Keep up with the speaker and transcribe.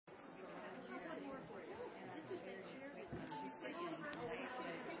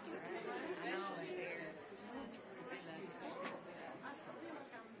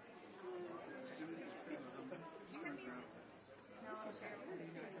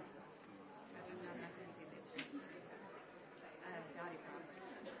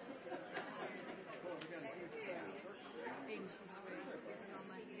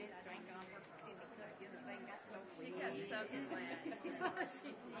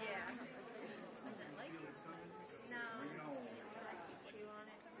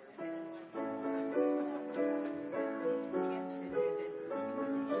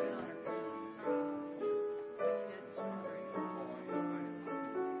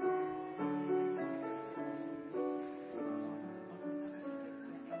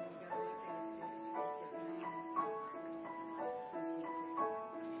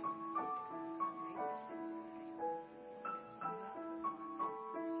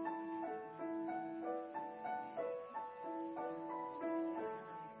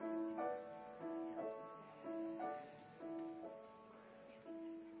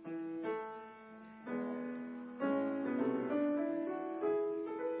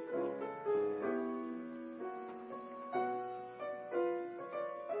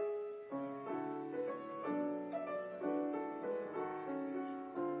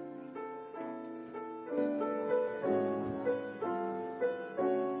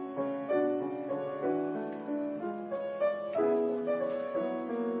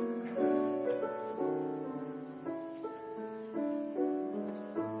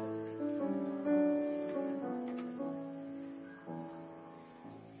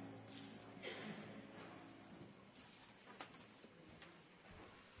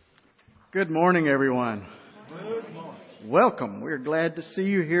Good morning, everyone. Good morning. Welcome. We're glad to see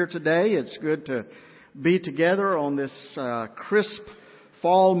you here today. It's good to be together on this crisp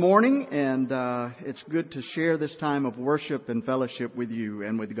fall morning, and it's good to share this time of worship and fellowship with you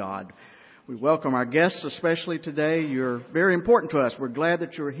and with God. We welcome our guests, especially today. You're very important to us. We're glad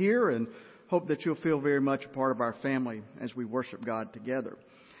that you're here and hope that you'll feel very much a part of our family as we worship God together.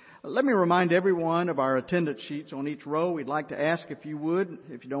 Let me remind everyone of our attendance sheets on each row. We'd like to ask if you would,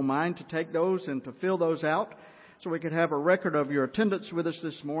 if you don't mind, to take those and to fill those out so we could have a record of your attendance with us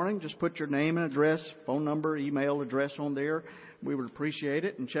this morning. Just put your name and address, phone number, email address on there. We would appreciate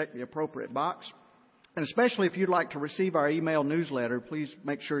it, and check the appropriate box. And especially if you'd like to receive our email newsletter, please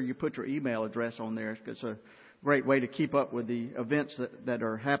make sure you put your email address on there. It's a great way to keep up with the events that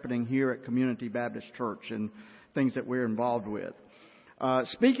are happening here at Community Baptist Church and things that we're involved with.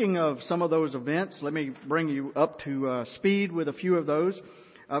 Speaking of some of those events, let me bring you up to speed with a few of those.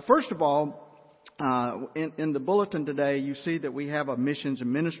 First of all, in the bulletin today, you see that we have a missions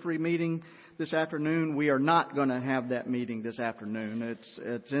and ministry meeting this afternoon. We are not going to have that meeting this afternoon.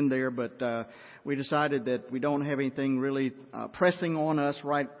 It's in there, but we decided that we don't have anything really pressing on us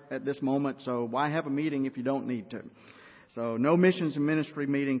right at this moment, so why have a meeting if you don't need to? So no missions and ministry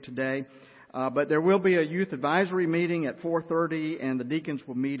meeting today. But there will be a youth advisory meeting at 4:30, and the deacons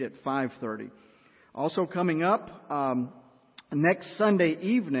will meet at 5:30. Also coming up next Sunday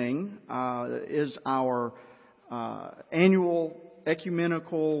evening is our annual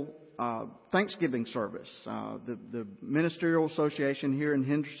ecumenical Thanksgiving service. The Ministerial Association here in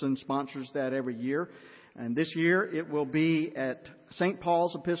Henderson sponsors that every year. And this year it will be at St.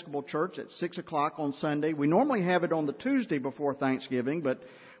 Paul's Episcopal Church at 6 o'clock on Sunday. We normally have it on the Tuesday before Thanksgiving, but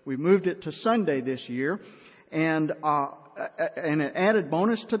we moved it to Sunday this year. And an added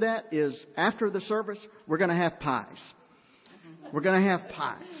bonus to that is after the service, we're going to have pies. We're going to have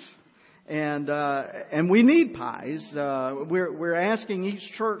pies. And we need pies. We're asking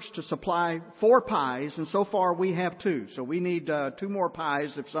each church to supply 4 pies, and so far we have 2. So we need 2 more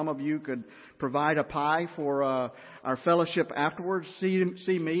pies. If some of you could provide a pie for our fellowship afterwards,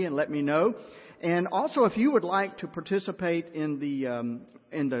 see me and let me know. And also, if you would like to participate in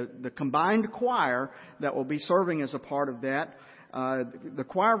the combined choir that will be serving as a part of that, the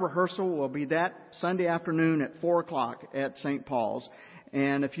choir rehearsal will be that Sunday afternoon at 4 o'clock at St. Paul's.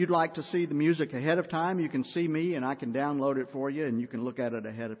 And if you'd like to see the music ahead of time, you can see me and I can download it for you and you can look at it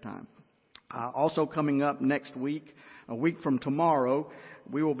ahead of time. Also coming up next week, a week from tomorrow,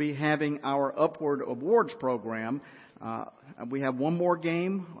 we will be having our Upward Awards program. We have one more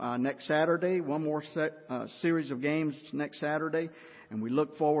game next Saturday, one more series of games next Saturday, and we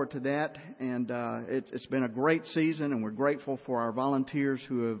look forward to that. And it's been a great season, and we're grateful for our volunteers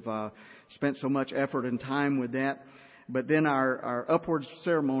who have spent so much effort and time with that. But then our Upwards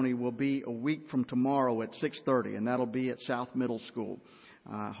ceremony will be a week from tomorrow at 6:30, and that'll be at South Middle School.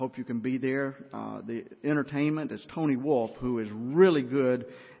 I hope you can be there. The entertainment is Tony Wolf, who is really good,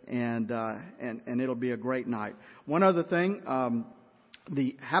 and it'll be a great night. One other thing,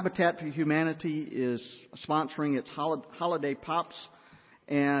 the Habitat for Humanity is sponsoring its Holiday Pops,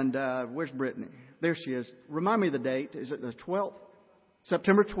 and where's Brittany? There she is. Remind me the date. Is it the 12th?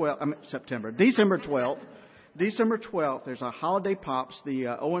 December 12th. December 12th, there's a Holiday Pops. The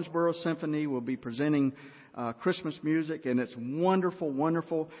Owensboro Symphony will be presenting Christmas music, and it's wonderful,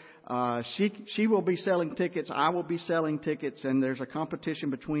 wonderful. She will be selling tickets. I will be selling tickets, and there's a competition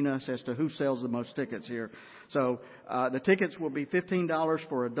between us as to who sells the most tickets here. So the tickets will be $15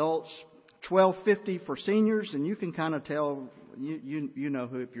 for adults, $12.50 for seniors, and you can kind of tell you know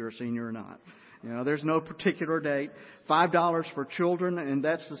who if you're a senior or not. You know, there's no particular date. $5 for children, and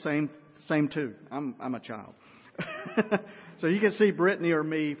that's the same too. I'm a child. So you can see Brittany or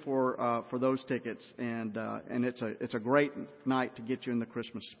me for those tickets, and it's a great night to get you in the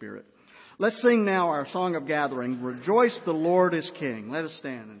Christmas spirit. Let's sing now our song of gathering. Rejoice, the Lord is King. Let us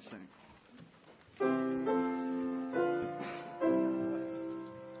stand and sing.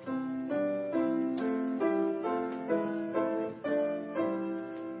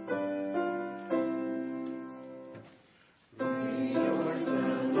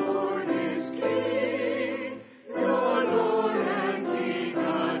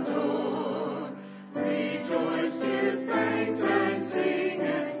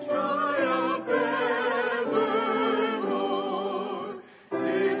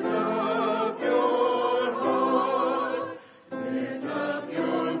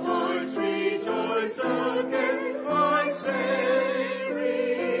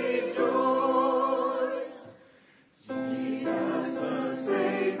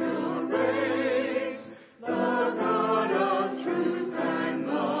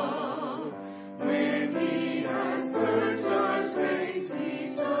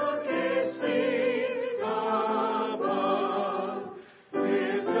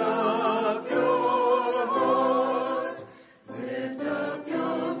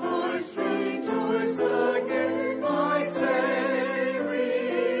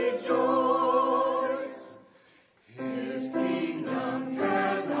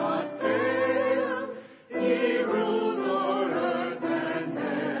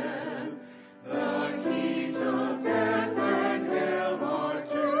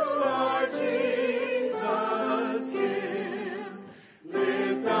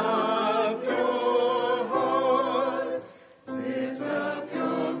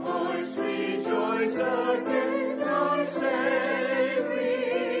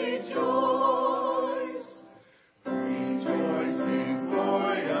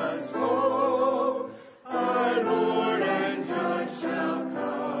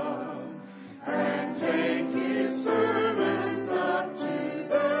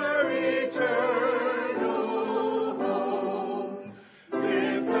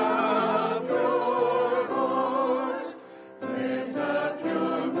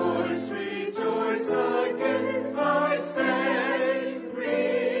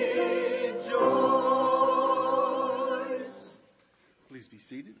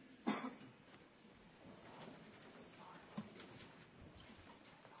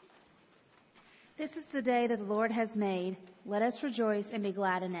 This is the day that the Lord has made. Let us rejoice and be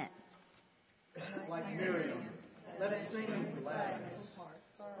glad in it. Like Miriam, let us sing with gladness,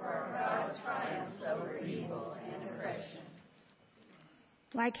 for our God triumphs over evil and oppression.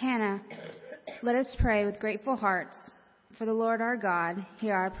 Like Hannah, let us pray with grateful hearts. For the Lord our God,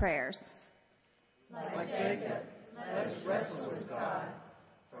 hear our prayers. Like Jacob, let us wrestle with God,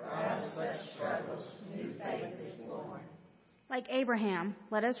 for out of such struggles new faith is born. Like Abraham,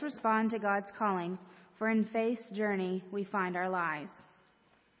 let us respond to God's calling, for in faith's journey we find our lives.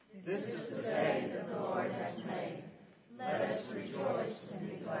 This is the day that the Lord has made. Let us rejoice and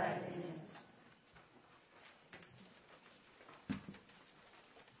be glad in it.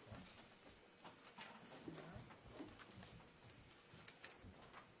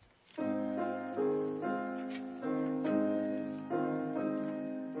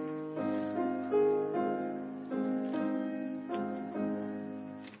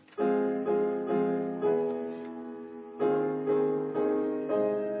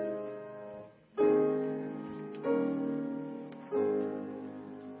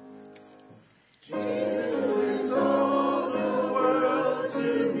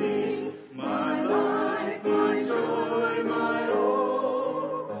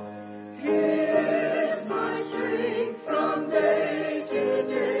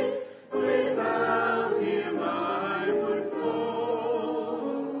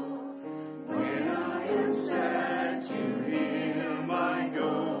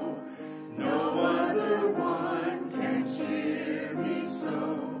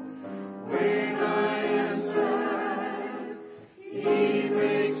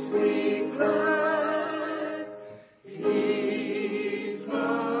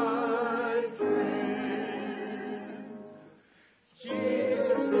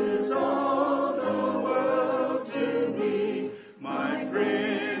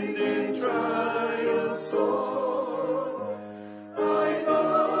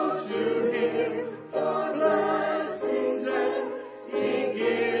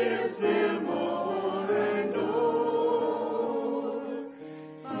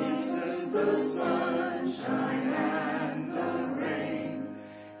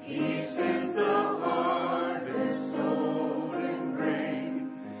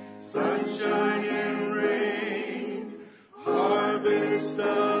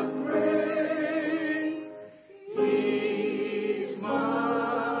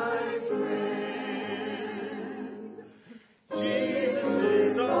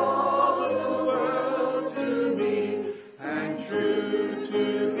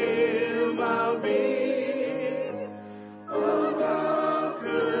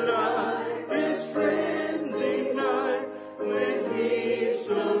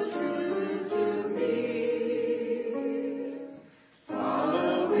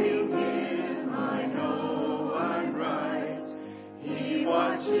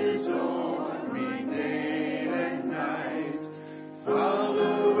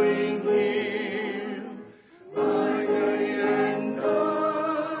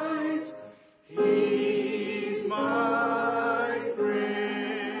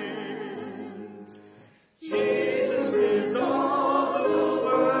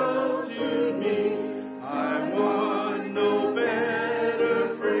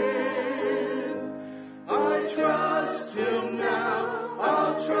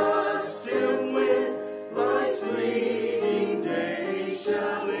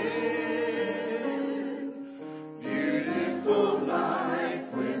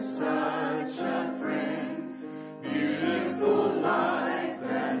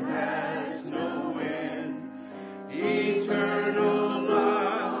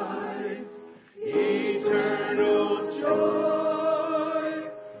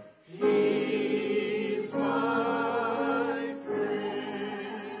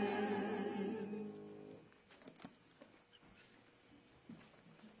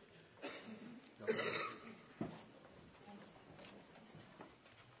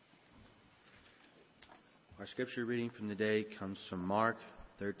 scripture reading from the day comes from Mark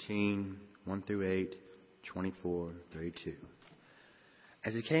 13, 1 through 8, 24, 32.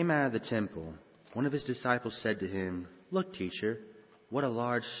 As he came out of the temple, one of his disciples said to him, "Look, teacher, what a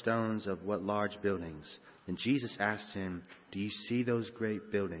large stones of what large buildings." Then Jesus asked him, "Do you see those great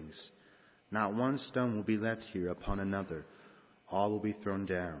buildings? Not one stone will be left here upon another. All will be thrown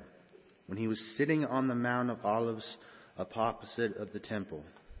down." When he was sitting on the Mount of Olives opposite of the temple,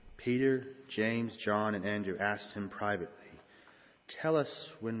 Peter, James, John, and Andrew asked him privately, "Tell us,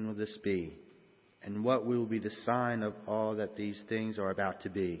 when will this be? And what will be the sign of all that these things are about to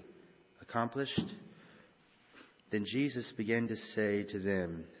be accomplished?" Then Jesus began to say to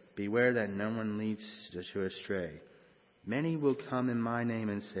them, "Beware that no one leads you astray. Many will come in my name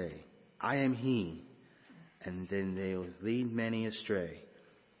and say, 'I am he,' and then they will lead many astray.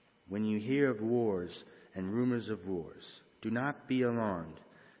 When you hear of wars and rumors of wars, do not be alarmed.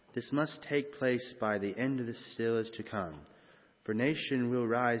 This must take place by the end of the still is to come. For nation will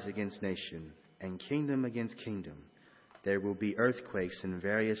rise against nation, and kingdom against kingdom. There will be earthquakes in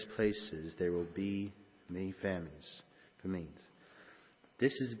various places. There will be many famines.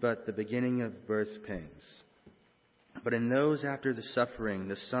 This is but the beginning of birth pangs. But in those after the suffering,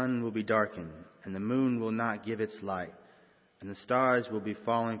 the sun will be darkened, and the moon will not give its light, and the stars will be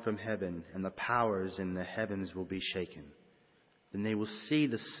falling from heaven, and the powers in the heavens will be shaken. Then they will see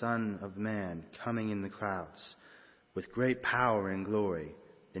the Son of Man coming in the clouds with great power and glory.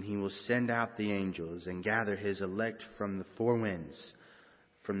 Then he will send out the angels and gather his elect from the four winds,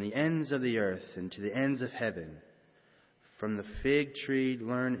 from the ends of the earth and to the ends of heaven. From the fig tree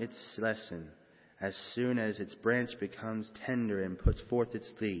learn its lesson. As soon as its branch becomes tender and puts forth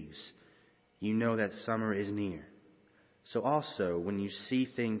its leaves, you know that summer is near. So also, when you see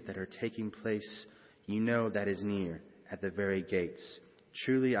things that are taking place, you know that is near, at the very gates.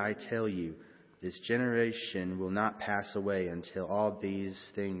 Truly I tell you, this generation will not pass away until all these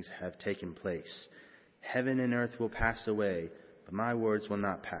things have taken place. Heaven and earth will pass away, but my words will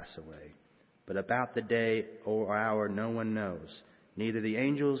not pass away. But about the day or hour no one knows, neither the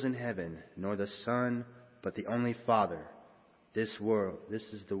angels in heaven, nor the Son, but the only Father. This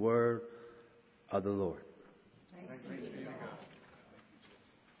is the word of the Lord. Thanks be to God.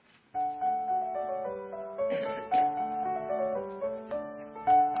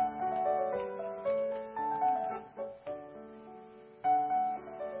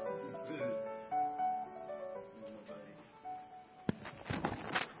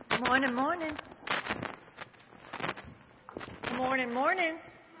 Morning, morning. Morning.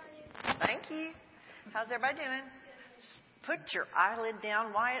 Thank you. How's everybody doing? Put your eyelid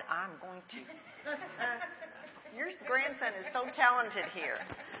down, Wyatt. I'm going to. Your grandson is so talented here.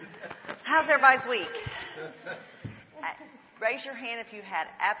 How's everybody's week? Raise your hand if you had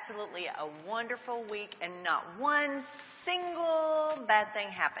absolutely a wonderful week and not one single bad thing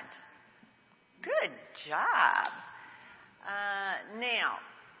happened. Good job. Now,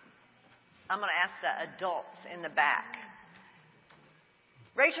 I'm going to ask the adults in the back.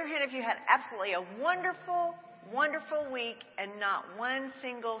 Raise your hand if you had absolutely a wonderful, wonderful week and not one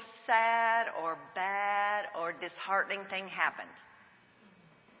single sad or bad or disheartening thing happened.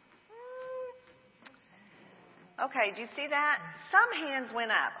 Okay, do you see that? Some hands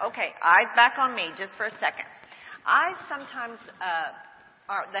went up. Okay, eyes back on me just for a second.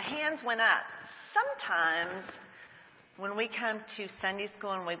 The hands went up. Sometimes when we come to Sunday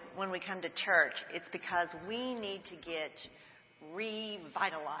school and when we come to church, it's because we need to get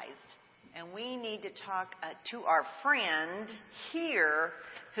revitalized. And we need to talk to our friend here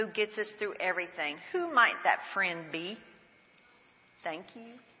who gets us through everything. Who might that friend be? Thank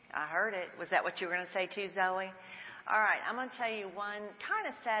you. I heard it. Was that what you were going to say too, Zoe? All right, I'm going to tell you one kind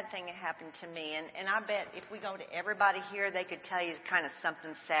of sad thing that happened to me. And I bet if we go to everybody here, they could tell you kind of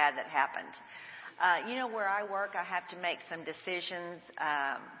something sad that happened. Where I work, I have to make some decisions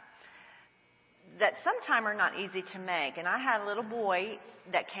that sometimes are not easy to make. And I had a little boy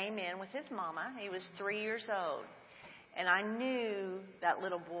that came in with his mama. He was 3 years old. And I knew that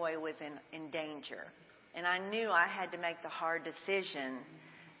little boy was in danger. And I knew I had to make the hard decision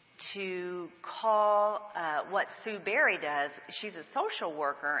to call what Sue Berry does. She's a social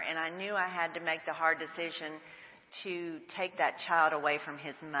worker. And I knew I had to make the hard decision to take that child away from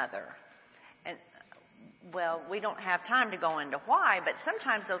his mother. And well, we don't have time to go into why, but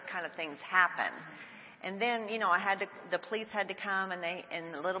sometimes those kind of things happen. And then, the police had to come, and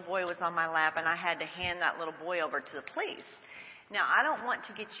the little boy was on my lap, and I had to hand that little boy over to the police. Now, I don't want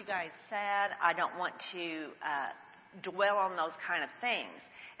to get you guys sad. I don't want to dwell on those kind of things.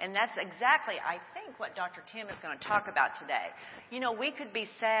 And that's exactly, I think, what Dr. Tim is going to talk about today. You know, we could be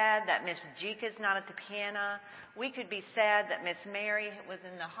sad that Miss Jika's not at the piano. We could be sad that Miss Mary was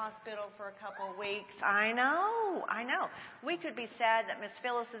in the hospital for a couple of weeks. I know. We could be sad that Miss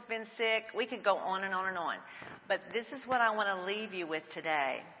Phyllis has been sick. We could go on and on and on. But this is what I want to leave you with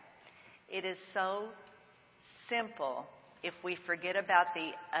today. It is so simple if we forget about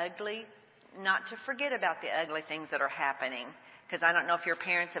the ugly, not to forget about the ugly things that are happening. Because I don't know if your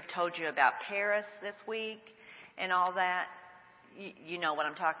parents have told you about Paris this week and all that. You know what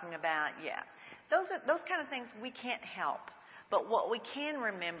I'm talking about? Yeah. Those kind of things we can't help. But what we can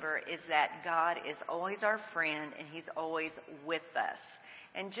remember is that God is always our friend and He's always with us.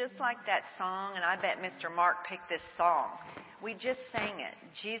 And just like that song, and I bet Mr. Mark picked this song, we just sang it.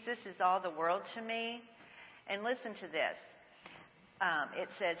 Jesus is all the world to me. And listen to this. It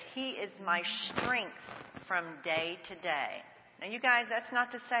says, He is my strength from day to day. Now, you guys, that's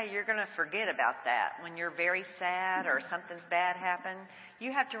not to say you're going to forget about that when you're very sad or something's bad happened.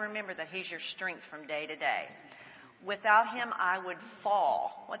 You have to remember that He's your strength from day to day. Without Him, I would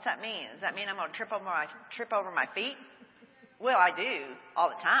fall. What's that mean? Does that mean I'm going to trip over my feet? Well, I do all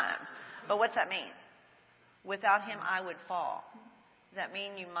the time. But what's that mean? Without Him, I would fall. Does that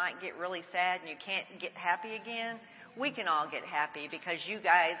mean you might get really sad and you can't get happy again? We can all get happy because you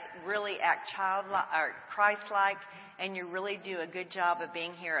guys really act childlike or Christ-like, and you really do a good job of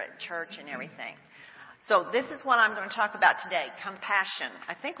being here at church and everything. So this is what I'm going to talk about today, compassion.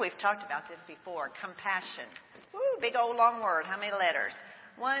 I think we've talked about this before, compassion. Woo, big old long word. How many letters?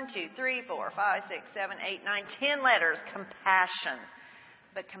 1, 2, 3, 4, 5, 6, 7, 8, 9, 10 letters, compassion.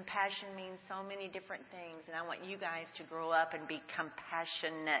 But compassion means so many different things, and I want you guys to grow up and be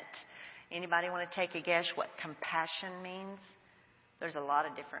compassionate. Anybody want to take a guess what compassion means? There's a lot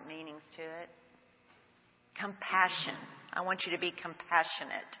of different meanings to it. Compassion. I want you to be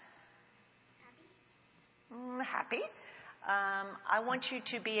compassionate. Happy? I want you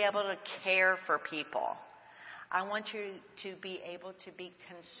to be able to care for people. I want you to be able to be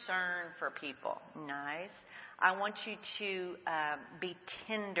concerned for people. Nice. I want you to be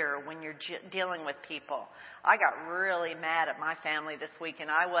tender when you're dealing with people. I got really mad at my family this week, and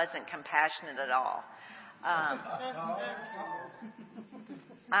I wasn't compassionate at all.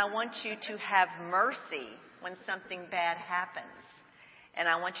 I want you to have mercy when something bad happens. And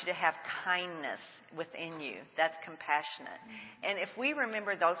I want you to have kindness within you. That's compassionate. And if we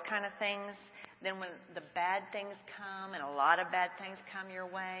remember those kind of things, then when the bad things come, and a lot of bad things come your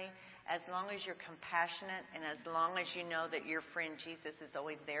way, as long as you're compassionate and as long as you know that your friend Jesus is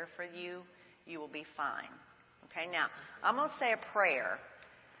always there for you, you will be fine. Okay, now, I'm going to say a prayer,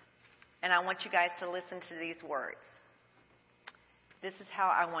 and I want you guys to listen to these words. This is how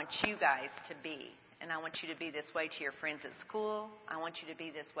I want you guys to be. And I want you to be this way to your friends at school. I want you to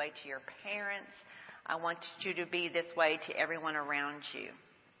be this way to your parents. I want you to be this way to everyone around you.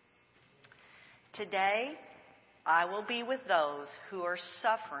 Today, I will be with those who are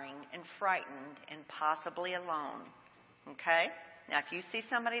suffering and frightened and possibly alone. Okay? Now, if you see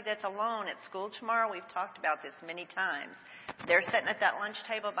somebody that's alone at school tomorrow, we've talked about this many times. They're sitting at that lunch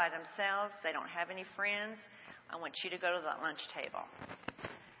table by themselves. They don't have any friends. I want you to go to that lunch table.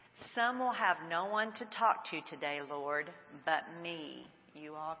 Some will have no one to talk to today, Lord, but me.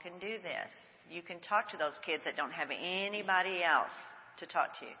 You all can do this. You can talk to those kids that don't have anybody else to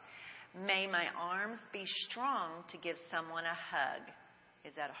talk to. May my arms be strong to give someone a hug.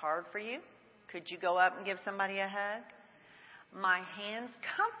 Is that hard for you? Could you go up and give somebody a hug? My hands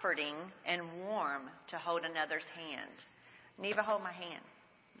comforting and warm to hold another's hand. Neva, hold my hand.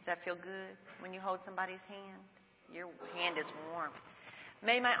 Does that feel good when you hold somebody's hand? Your hand is warm.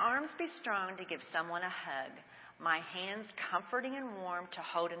 May my arms be strong to give someone a hug, my hands comforting and warm to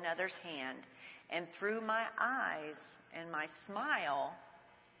hold another's hand, and through my eyes and my smile,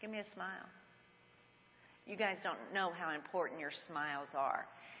 give me a smile. You guys don't know how important your smiles are.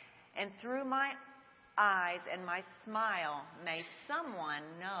 And through my eyes and my smile, may someone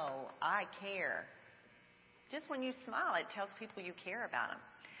know I care. Just when you smile, it tells people you care about them.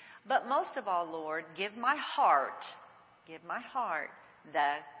 But most of all, Lord, give my heart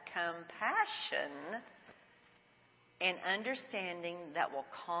the compassion and understanding that will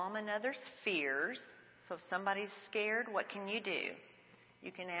calm another's fears. So if somebody's scared, what can you do?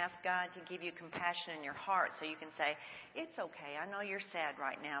 You can ask God to give you compassion in your heart so you can say, it's okay, I know you're sad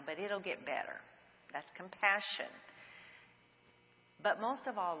right now, but it'll get better. That's compassion. But most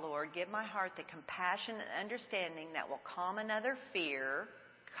of all, Lord, give my heart the compassion and understanding that will calm another's fear,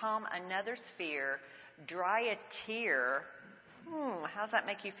 dry a tear. How does that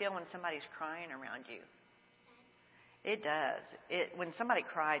make you feel when somebody's crying around you? It does. When somebody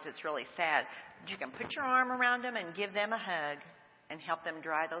cries, it's really sad. You can put your arm around them and give them a hug and help them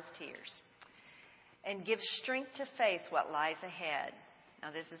dry those tears. And give strength to face what lies ahead.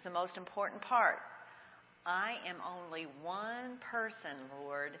 Now, this is the most important part. I am only one person,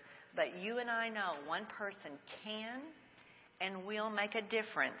 Lord, but you and I know one person can and will make a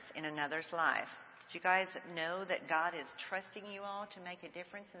difference in another's life. Did you guys know that God is trusting you all to make a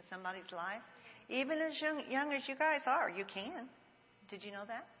difference in somebody's life? Even as young as you guys are, you can. Did you know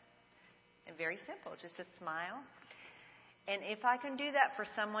that? And very simple, just a smile. And if I can do that for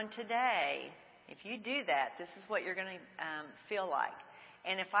someone today, if you do that, this is what you're going to feel like.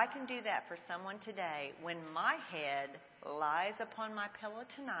 And if I can do that for someone today, when my head lies upon my pillow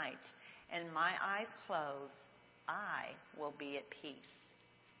tonight and my eyes close, I will be at peace.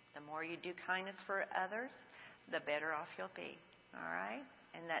 The more you do kindness for others, the better off you'll be. All right?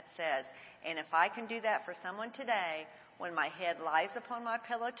 And that says, and if I can do that for someone today, when my head lies upon my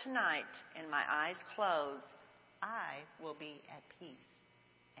pillow tonight and my eyes close, I will be at peace.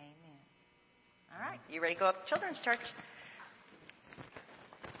 Amen. All right. You ready to go up to Children's Church?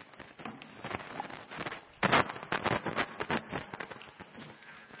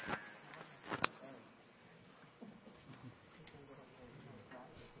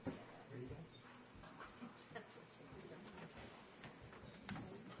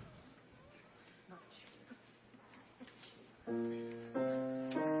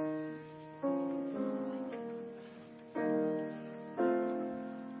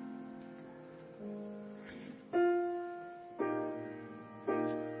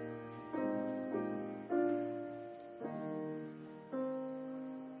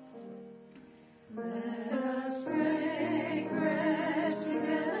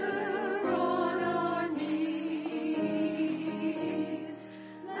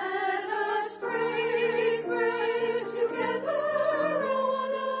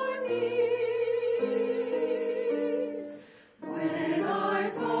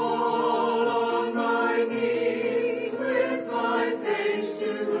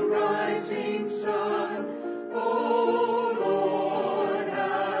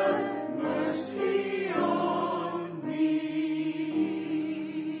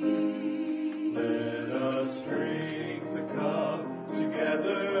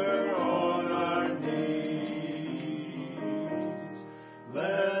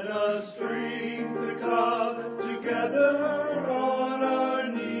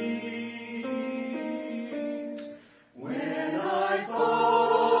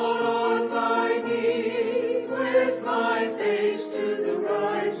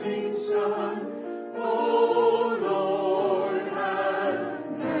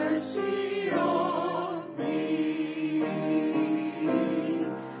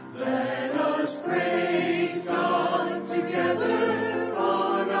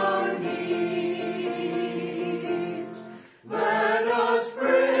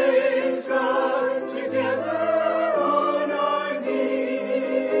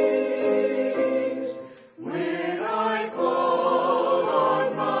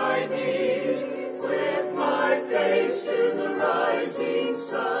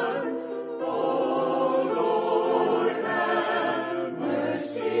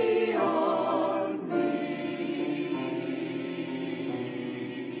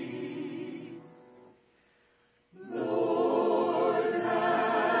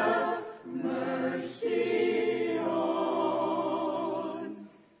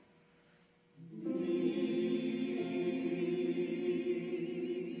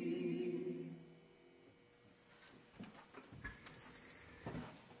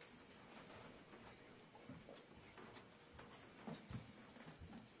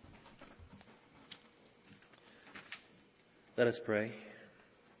 Let us pray.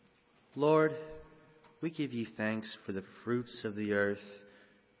 Lord, we give you thanks for the fruits of the earth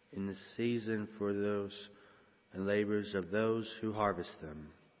in the season, for those labors of those who harvest them.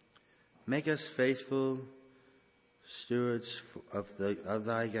 Make us faithful stewards of thy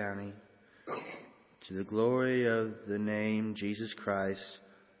bounty, to the glory of the name Jesus Christ.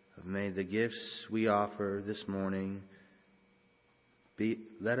 May the gifts we offer this morning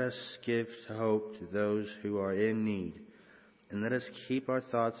let us give hope to those who are in need. And let us keep our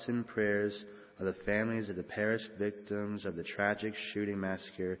thoughts and prayers of the families of the perished victims of the tragic shooting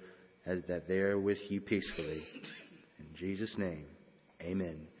massacre, as that they are with you peacefully. In Jesus' name,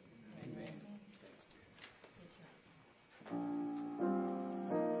 amen. Amen.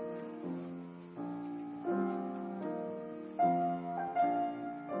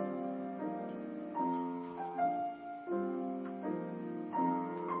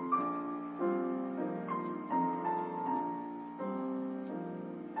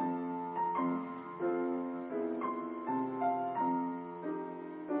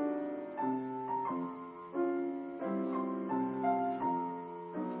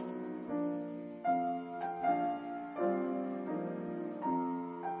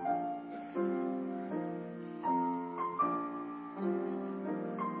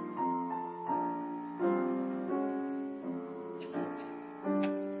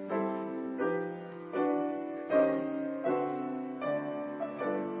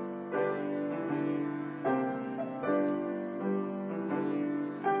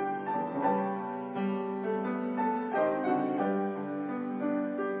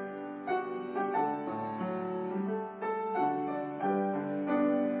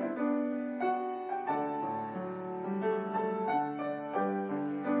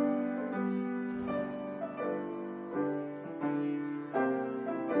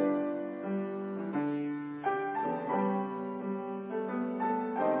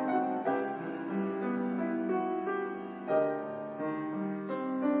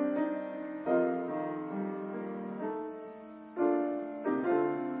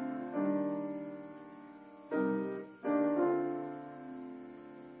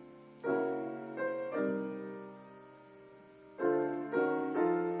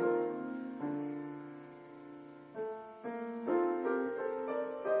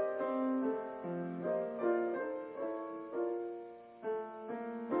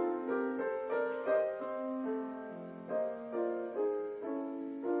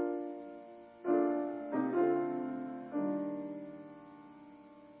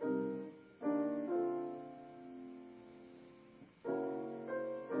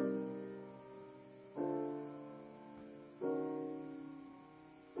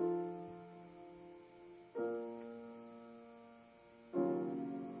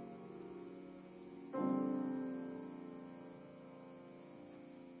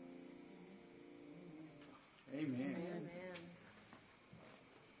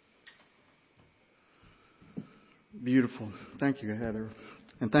 Beautiful. Thank you, Heather.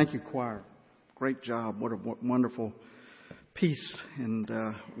 And thank you, choir. Great job. What a wonderful piece and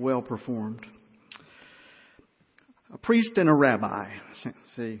well performed. A priest and a rabbi.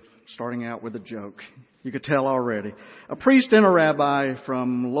 See, starting out with a joke. You could tell already. A priest and a rabbi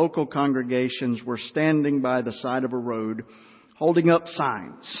from local congregations were standing by the side of a road holding up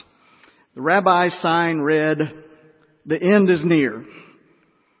signs. The rabbi's sign read, "The end is near."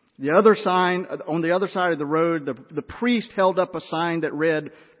 The other sign, on the other side of the road, the priest held up a sign that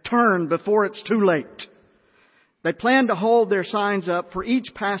read, "Turn before it's too late." They planned to hold their signs up for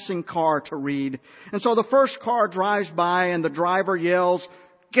each passing car to read. And so the first car drives by and the driver yells,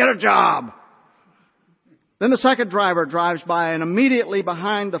 "Get a job!" Then the second driver drives by and immediately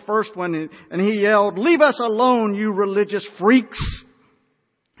behind the first one, and he yelled, "Leave us alone, you religious freaks!"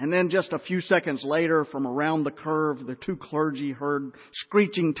 And then just a few seconds later, from around the curve, the two clergy heard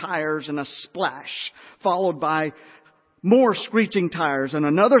screeching tires and a splash, followed by more screeching tires and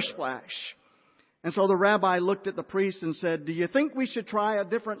another splash. And so the rabbi looked at the priest and said, "Do you think we should try a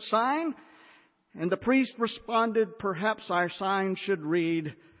different sign?" And the priest responded, "Perhaps our sign should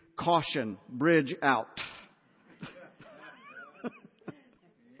read, 'Caution, bridge out.'"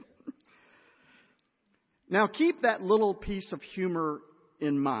 Now keep that little piece of humor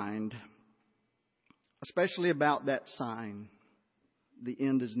in mind, especially about that sign, "The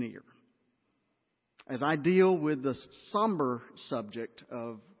end is near," as I deal with the somber subject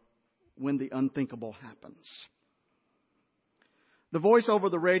of when the unthinkable happens. The voice over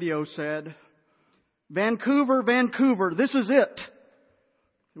the radio said, "Vancouver, Vancouver, this is it."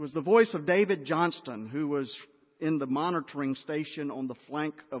 It was the voice of David Johnston, who was in the monitoring station on the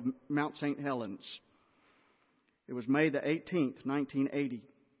flank of Mount St. Helens. It was May the 18th, 1980.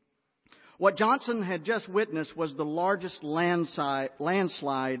 What Johnson had just witnessed was the largest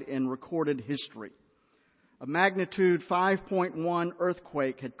landslide in recorded history. A magnitude 5.1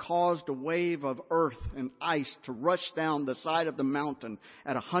 earthquake had caused a wave of earth and ice to rush down the side of the mountain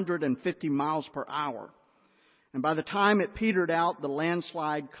at 150 miles per hour. And by the time it petered out, the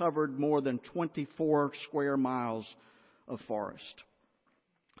landslide covered more than 24 square miles of forest.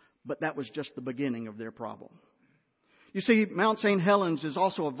 But that was just the beginning of their problem. You see, Mount St. Helens is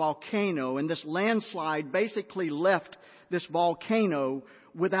also a volcano, and this landslide basically left this volcano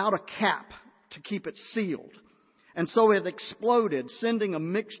without a cap to keep it sealed. And so it exploded, sending a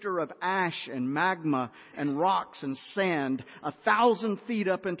mixture of ash and magma and rocks and sand 1,000 feet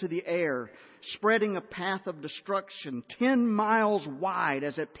up into the air, spreading a path of destruction 10 miles wide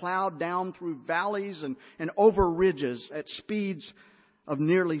as it plowed down through valleys and over ridges at speeds of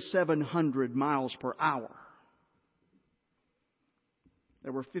nearly 700 miles per hour.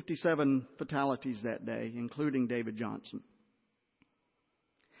 There were 57 fatalities that day, including David Johnson.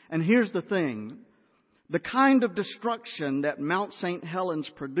 And here's the thing. The kind of destruction that Mount St. Helens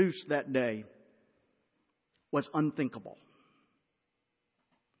produced that day was unthinkable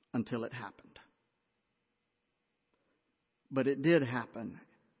until it happened. But it did happen,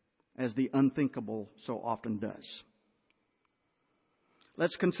 as the unthinkable so often does.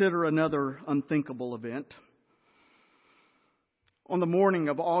 Let's consider another unthinkable event. On the morning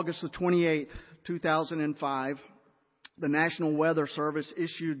of August the 28th, 2005, the National Weather Service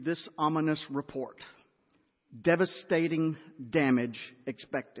issued this ominous report. Devastating damage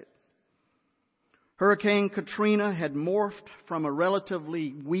expected. Hurricane Katrina had morphed from a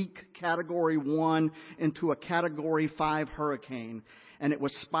relatively weak Category 1 into a Category 5 hurricane, and it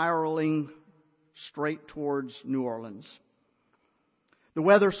was spiraling straight towards New Orleans. The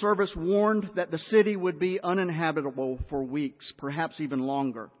Weather Service warned that the city would be uninhabitable for weeks, perhaps even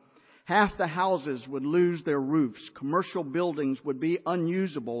longer. Half the houses would lose their roofs. Commercial buildings would be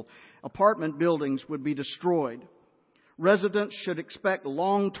unusable. Apartment buildings would be destroyed. Residents should expect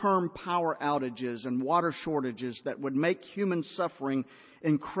long-term power outages and water shortages that would make human suffering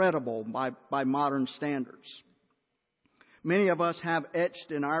incredible by modern standards. Many of us have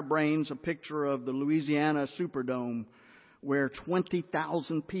etched in our brains a picture of the Louisiana Superdome, where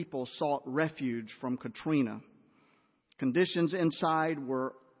 20,000 people sought refuge from Katrina. Conditions inside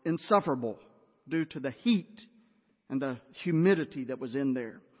were insufferable due to the heat and the humidity that was in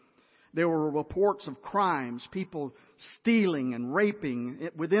there. There were reports of crimes, people stealing and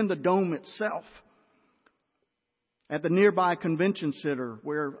raping within the dome itself. At the nearby convention center,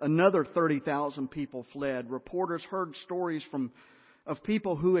 where another 30,000 people fled, reporters heard stories of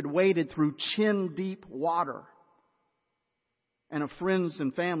people who had waded through chin-deep water and of friends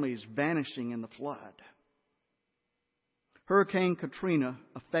and families vanishing in the flood. Hurricane Katrina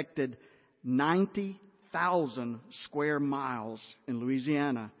affected 90,000 square miles in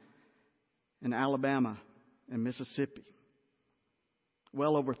Louisiana and Alabama and Mississippi.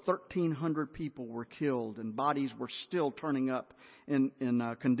 Well over 1,300 people were killed, and bodies were still turning up in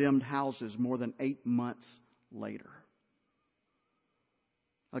condemned houses more than 8 months later.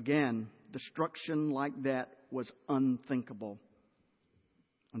 Again, destruction like that was unthinkable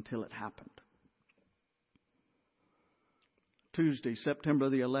until it happened. Tuesday, September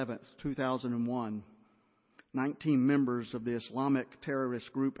the 11th, 2001, 19 members of the Islamic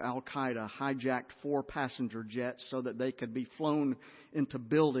terrorist group Al-Qaeda hijacked 4 passenger jets so that they could be flown into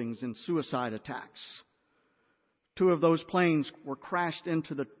buildings in suicide attacks. 2 of those planes were crashed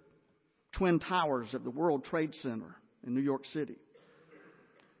into the Twin Towers of the World Trade Center in New York City.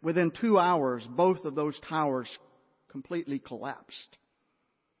 Within 2 hours, both of those towers completely collapsed.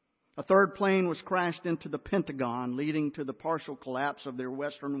 A third plane was crashed into the Pentagon, leading to the partial collapse of their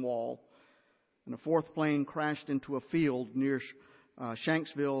western wall. And a fourth plane crashed into a field near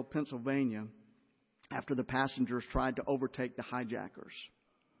Shanksville, Pennsylvania, after the passengers tried to overtake the hijackers.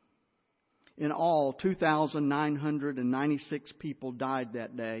 In all, 2,996 people died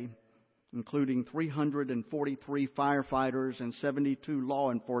that day, including 343 firefighters and 72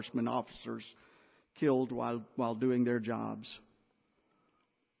 law enforcement officers killed while doing their jobs.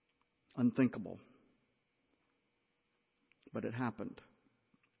 Unthinkable. But it happened.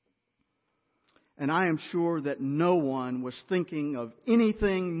 And I am sure that no one was thinking of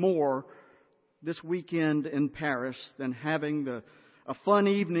anything more this weekend in Paris than having a fun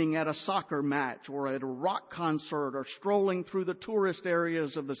evening at a soccer match or at a rock concert or strolling through the tourist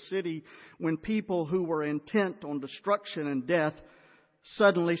areas of the city when people who were intent on destruction and death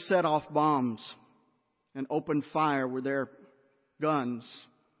suddenly set off bombs and opened fire with their guns,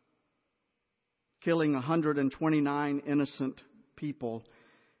 killing 129 innocent people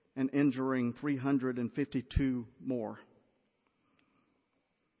and injuring 352 more.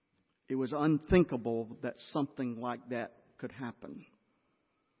 It was unthinkable that something like that could happen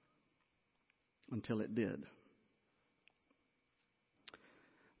until it did.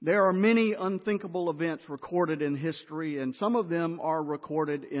 There are many unthinkable events recorded in history, and some of them are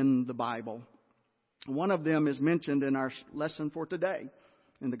recorded in the Bible. One of them is mentioned in our lesson for today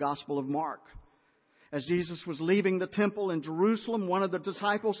in the Gospel of Mark. As Jesus was leaving the temple in Jerusalem, one of the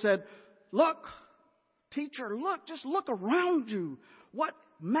disciples said, "Look, teacher, look, just look around you. What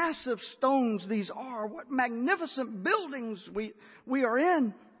massive stones these are. What magnificent buildings we are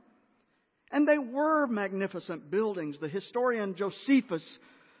in." And they were magnificent buildings. The historian Josephus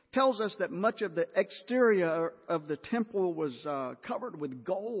tells us that much of the exterior of the temple was covered with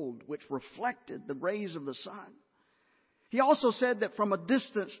gold, which reflected the rays of the sun. He also said that from a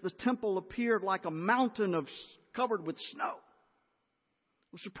distance, the temple appeared like a mountain covered with snow.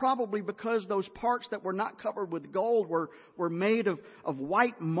 Which is probably because those parts that were not covered with gold were made of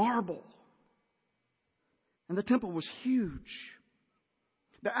white marble. And the temple was huge.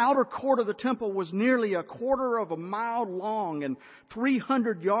 The outer court of the temple was nearly a quarter of a mile long and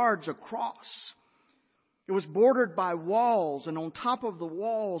 300 yards across. It was bordered by walls, and on top of the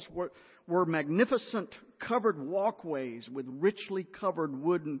walls were magnificent covered walkways with richly carved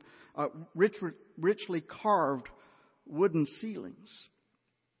wooden ceilings.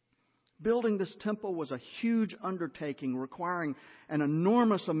 Building this temple was a huge undertaking requiring an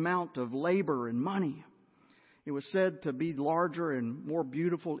enormous amount of labor and money. It was said to be larger and more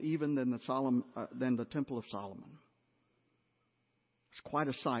beautiful even than the Temple of Solomon. It's quite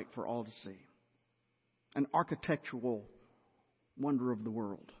a sight for all to see. An architectural wonder of the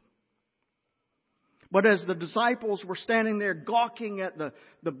world. But as the disciples were standing there gawking at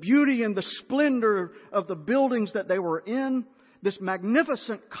the beauty and the splendor of the buildings that they were in, this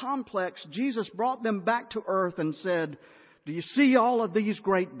magnificent complex, Jesus brought them back to earth and said, "Do you see all of these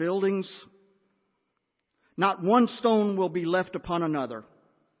great buildings? Not one stone will be left upon another.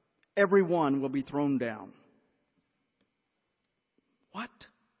 Every one will be thrown down." What?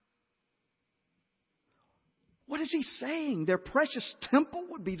 What is he saying? Their precious temple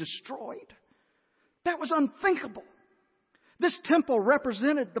would be destroyed? That was unthinkable. This temple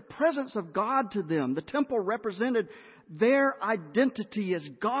represented the presence of God to them. The temple represented their identity as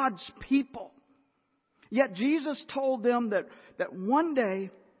God's people. Yet Jesus told them that one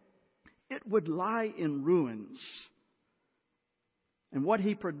day it would lie in ruins. And what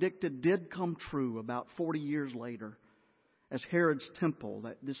he predicted did come true about 40 years later, as Herod's temple,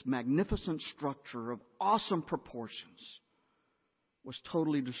 that this magnificent structure of awesome proportions, was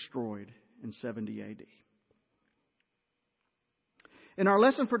totally destroyed in 70 AD. In our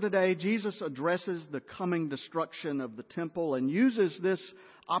lesson for today, Jesus addresses the coming destruction of the temple and uses this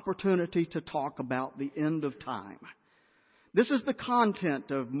opportunity to talk about the end of time. This is the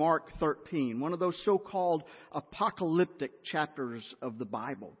content of Mark 13, one of those so-called apocalyptic chapters of the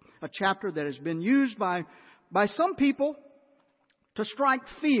Bible. A chapter that has been used by some people to strike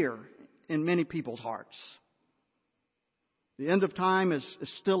fear in many people's hearts. The end of time is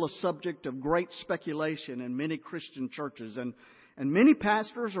still a subject of great speculation in many Christian churches, and many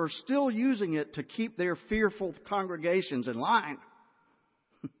pastors are still using it to keep their fearful congregations in line.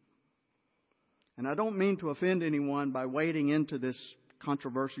 And I don't mean to offend anyone by wading into this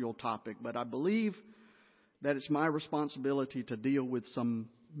controversial topic, but I believe that it's my responsibility to deal with some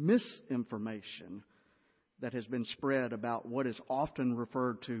misinformation that has been spread about what is often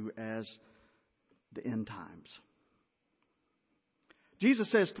referred to as the end times.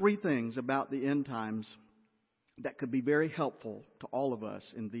 Jesus says three things about the end times that could be very helpful to all of us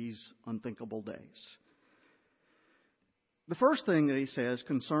in these unthinkable days. The first thing that he says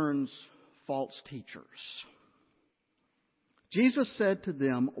concerns false teachers. Jesus said to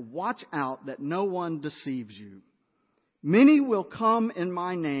them, "Watch out that no one deceives you. Many will come in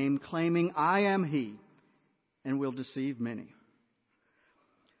my name claiming I am He, and will deceive many."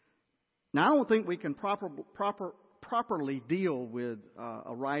 Now, I don't think we can properly deal with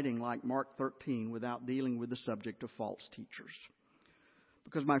a writing like Mark 13 without dealing with the subject of false teachers.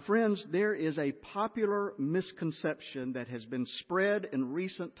 Because, my friends, there is a popular misconception that has been spread in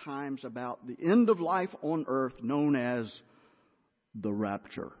recent times about the end of life on earth known as the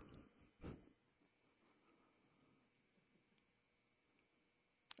rapture.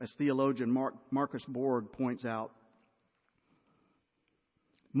 As theologian Marcus Borg points out,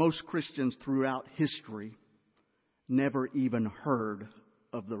 most Christians throughout history never even heard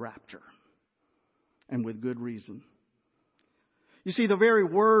of the rapture, and with good reason. You see, the very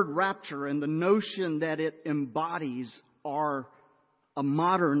word rapture and the notion that it embodies are a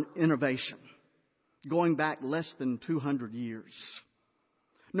modern innovation going back less than 200 years.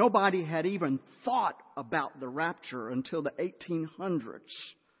 Nobody had even thought about the rapture until the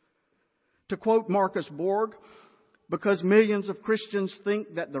 1800s. To quote Marcus Borg, because millions of Christians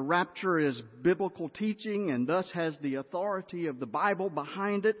think that the rapture is biblical teaching and thus has the authority of the Bible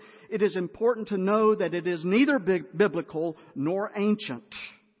behind it, it is important to know that it is neither biblical nor ancient.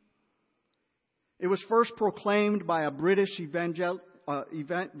 It was first proclaimed by a British evangelist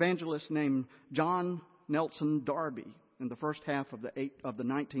named John Nelson Darby in the first half of the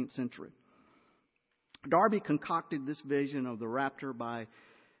 19th century. Darby concocted this vision of the rapture by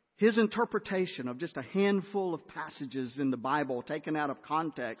his interpretation of just a handful of passages in the Bible taken out of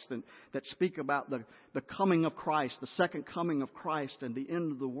context and that speak about the coming of Christ, the second coming of Christ and the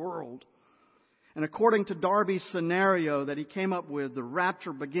end of the world. And according to Darby's scenario that he came up with, the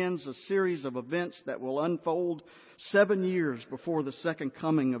rapture begins a series of events that will unfold 7 years before the second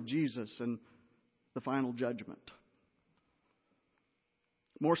coming of Jesus and the final judgment.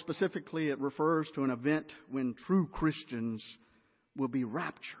 More specifically, it refers to an event when true Christians will be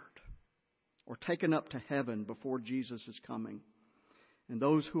raptured or taken up to heaven before Jesus is coming. And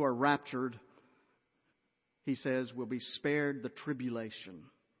those who are raptured, he says, will be spared the tribulation,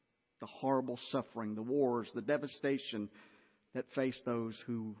 the horrible suffering, the wars, the devastation that face those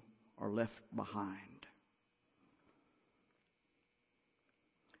who are left behind.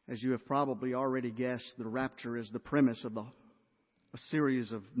 As you have probably already guessed, the rapture is the premise of a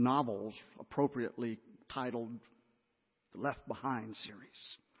series of novels appropriately titled the Left Behind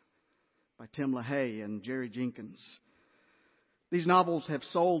series by Tim LaHaye and Jerry Jenkins. These novels have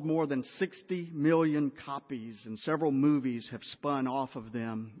sold more than 60 million copies, and several movies have spun off of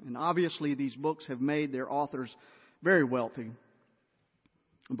them. And obviously these books have made their authors very wealthy.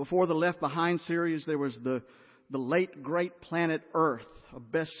 And before the Left Behind series, there was the late great Planet Earth, a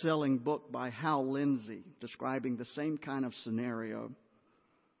best-selling book by Hal Lindsey describing the same kind of scenario.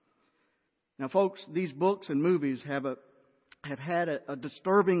 Now, folks, these books and movies have had a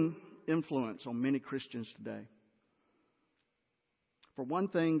disturbing influence on many Christians today. For one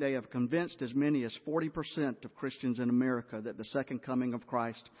thing, they have convinced as many as 40% of Christians in America that the second coming of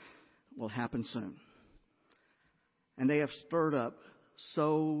Christ will happen soon. And they have stirred up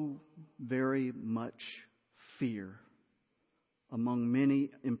so very much fear among many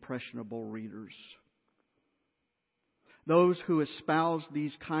impressionable readers. Those who espouse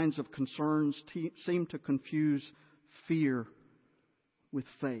these kinds of concerns seem to confuse fear with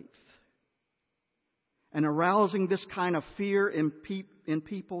faith. And arousing this kind of fear in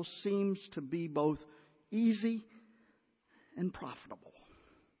people seems to be both easy and profitable.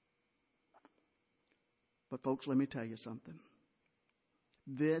 But folks, let me tell you something.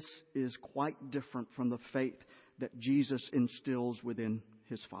 This is quite different from the faith that Jesus instills within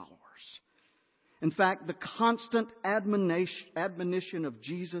His followers. In fact, the constant admonition of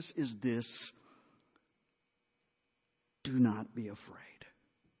Jesus is this: do not be afraid.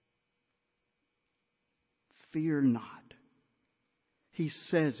 Fear not. He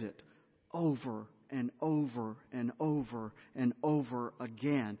says it over and over and over and over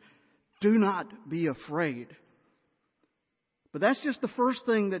again. Do not be afraid. But that's just the first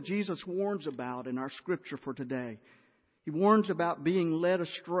thing that Jesus warns about in our scripture for today. He warns about being led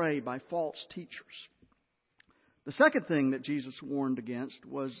astray by false teachers. The second thing that Jesus warned against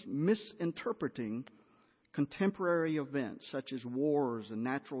was misinterpreting contemporary events such as wars and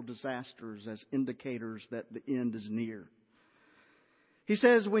natural disasters as indicators that the end is near. He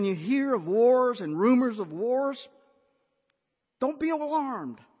says, when you hear of wars and rumors of wars, don't be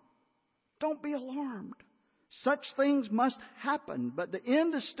alarmed. Don't be alarmed. Such things must happen, but the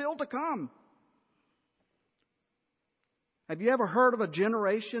end is still to come. Have you ever heard of a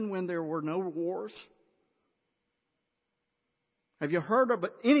generation when there were no wars? Have you heard of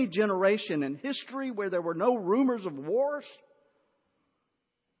any generation in history where there were no rumors of wars?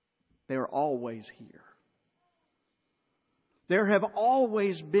 They are always here. There have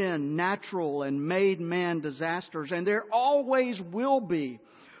always been natural and made-man disasters, and there always will be.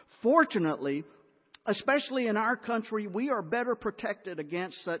 Fortunately, especially in our country, we are better protected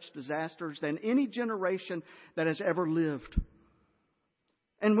against such disasters than any generation that has ever lived.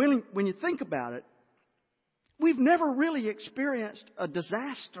 And when you think about it, we've never really experienced a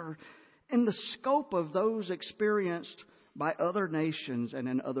disaster in the scope of those experienced by other nations and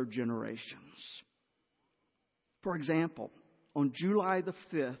in other generations. For example, on July the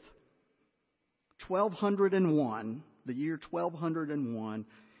 5th, 1201, the year 1201,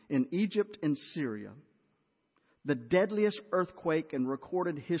 in Egypt and Syria, the deadliest earthquake in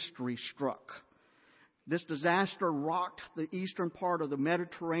recorded history struck. This disaster rocked the eastern part of the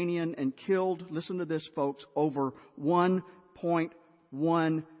Mediterranean and killed, listen to this folks, over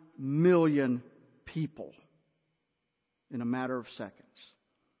 1.1 million people in a matter of seconds.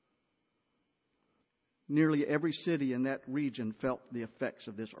 Nearly every city in that region felt the effects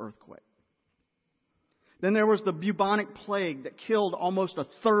of this earthquake. Then there was the bubonic plague that killed almost a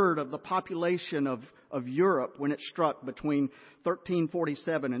third of the population of Europe when it struck between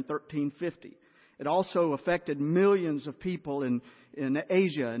 1347 and 1350. It also affected millions of people in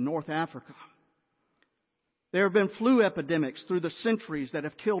Asia and North Africa. There have been flu epidemics through the centuries that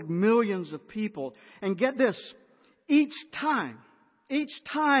have killed millions of people. And get this, each time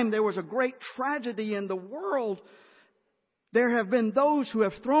there was a great tragedy in the world, there have been those who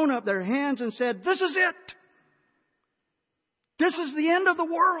have thrown up their hands and said, this is it. This is the end of the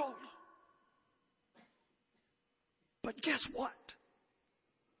world. But guess what?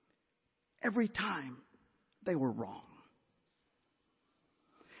 Every time they were wrong.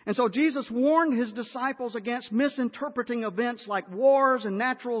 And so Jesus warned His disciples against misinterpreting events like wars and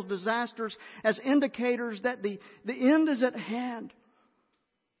natural disasters as indicators that the end is at hand.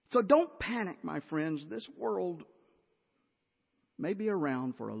 So don't panic, my friends. This world may be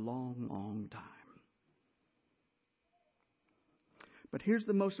around for a long, long time. But here's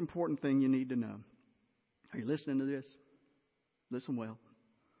the most important thing you need to know. Are you listening to this? Listen well.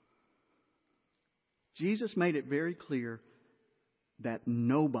 Jesus made it very clear that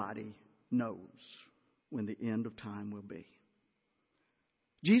nobody knows when the end of time will be.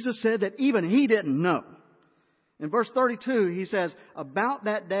 Jesus said that even He didn't know. In verse 32, He says, about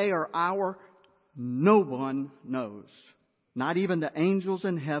that day or hour, no one knows. Not even the angels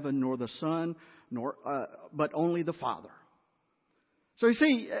in heaven, nor the Son, but only the Father. So you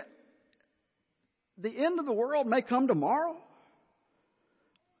see, the end of the world may come tomorrow.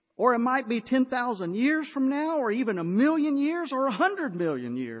 Or it might be 10,000 years from now, or even 1,000,000 years, or 100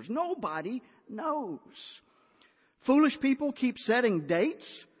 million years. Nobody knows. Foolish people keep setting dates.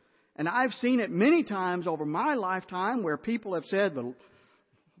 And I've seen it many times over my lifetime where people have said the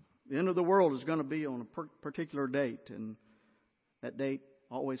end of the world is going to be on a particular date. And that date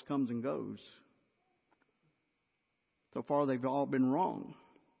always comes and goes. So far, they've all been wrong.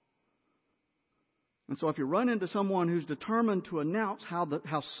 And so if you run into someone who's determined to announce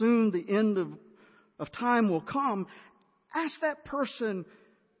how soon the end of time will come, ask that person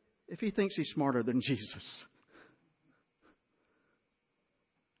if he thinks he's smarter than Jesus.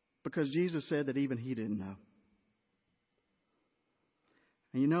 Because Jesus said that even He didn't know.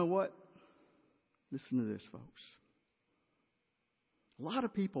 And you know what? Listen to this, folks. A lot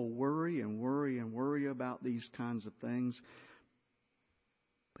of people worry and worry and worry about these kinds of things.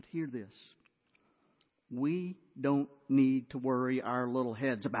 But hear this. We don't need to worry our little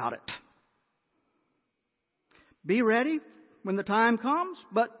heads about it. Be ready when the time comes,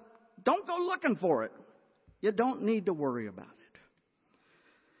 but don't go looking for it. You don't need to worry about it.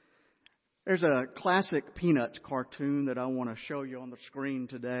 There's a classic Peanuts cartoon that I want to show you on the screen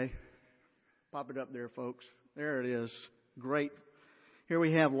today. Pop it up there, folks. There it is. Great. Here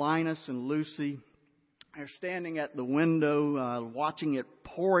we have Linus and Lucy. They're standing at the window watching it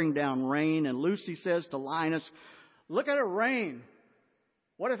pouring down rain. And Lucy says to Linus, "Look at it rain.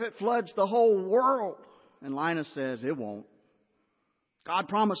 What if it floods the whole world?" And Linus says, "It won't. God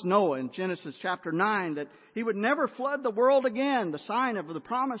promised Noah in Genesis chapter 9 that he would never flood the world again. The sign of the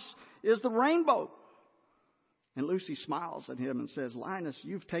promise is the rainbow." And Lucy smiles at him and says, "Linus,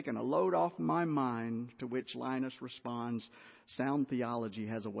 you've taken a load off my mind." To which Linus responds, "Sound theology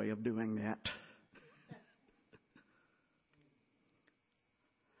has a way of doing that."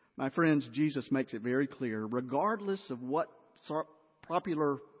 My friends, Jesus makes it very clear, regardless of what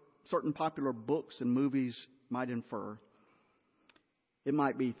certain popular books and movies might infer, it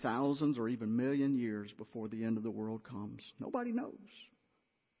might be thousands or even million years before the end of the world comes. Nobody knows.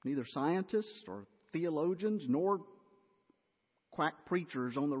 Neither scientists or theologians nor quack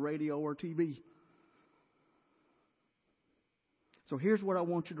preachers on the radio or TV. So here's what I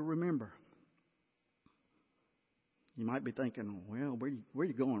want you to remember. You might be thinking, "Well, where are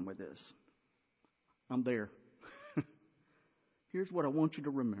you going with this?" I'm there. Here's what I want you to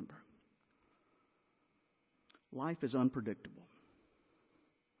remember. Life is unpredictable.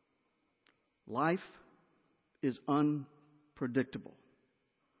 Life is unpredictable.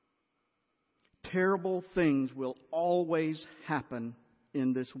 Terrible things will always happen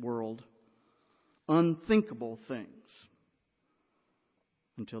in this world. Unthinkable things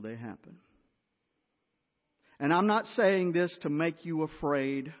until they happen. And I'm not saying this to make you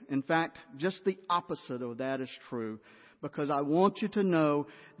afraid. In fact, just the opposite of that is true. Because I want you to know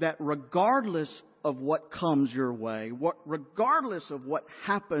that regardless of what comes your way, regardless of what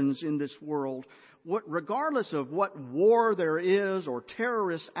happens in this world, regardless of what war there is or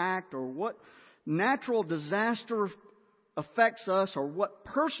terrorist act or what natural disaster affects us or what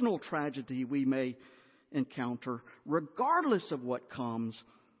personal tragedy we may encounter, regardless of what comes,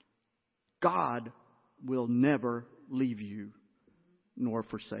 God will never leave you nor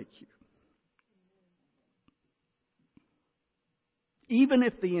forsake you. Even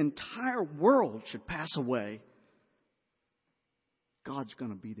if the entire world should pass away, God's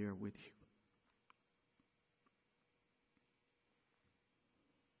going to be there with you.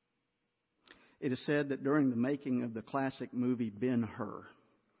 It is said that during the making of the classic movie Ben-Hur,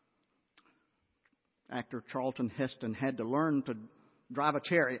 actor Charlton Heston had to learn to drive a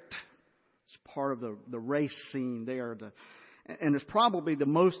chariot. It's part of the race scene there. And it's probably the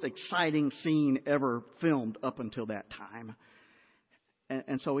most exciting scene ever filmed up until that time.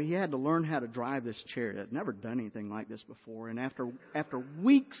 And so he had to learn how to drive this chariot. Never done anything like this before. And after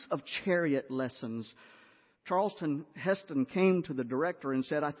weeks of chariot lessons, Charlton Heston came to the director and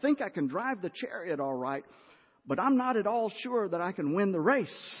said, "I think I can drive the chariot all right, but I'm not at all sure that I can win the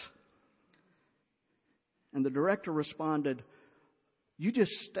race." And the director responded, "You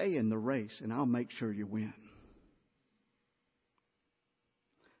just stay in the race and I'll make sure you win."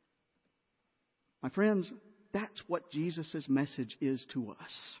 My friends, that's what Jesus' message is to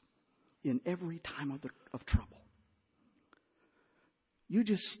us in every time of trouble. You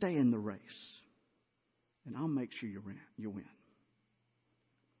just stay in the race and I'll make sure you win.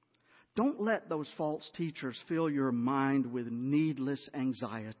 Don't let those false teachers fill your mind with needless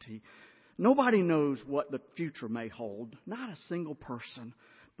anxiety. Nobody knows what the future may hold. Not a single person.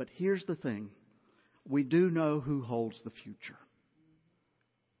 But here's the thing. We do know who holds the future.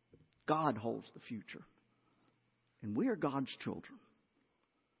 God holds the future. And we are God's children.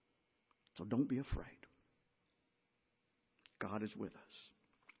 So don't be afraid. God is with us.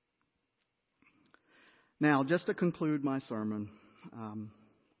 Now, just to conclude my sermon, I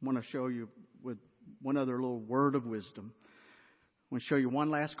want to show you with one other little word of wisdom. I want to show you one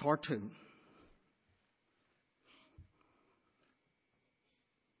last cartoon.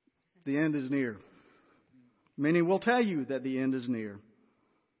 The end is near. Many will tell you that the end is near.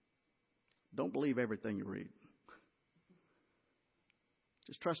 Don't believe everything you read.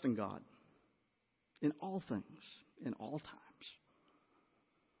 Just trust in God in all things, in all times,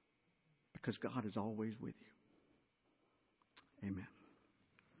 because God is always with you. Amen.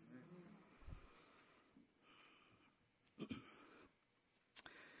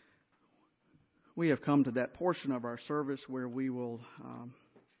 We have come to that portion of our service where we will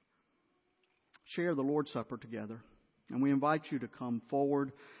share the Lord's Supper together. And we invite you to come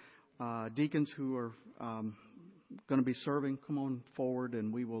forward. Deacons who are going to be serving, come on forward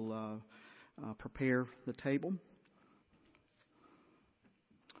and we will prepare the table.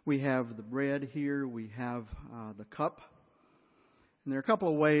 We have the bread here. We have the cup. And there are a couple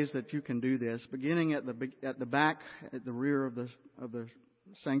of ways that you can do this. Beginning at the back, at the rear of the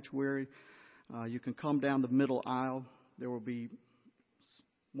sanctuary, you can come down the middle aisle. There will be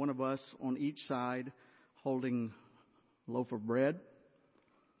one of us on each side holding a loaf of bread.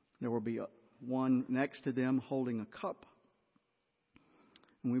 There will be one next to them holding a cup.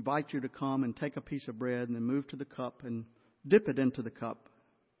 And we invite you to come and take a piece of bread and then move to the cup and dip it into the cup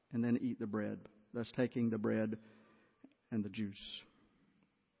and then eat the bread, thus taking the bread and the juice,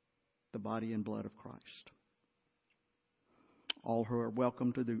 the body and blood of Christ. All who are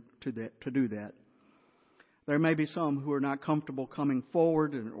welcome to do that. There may be some who are not comfortable coming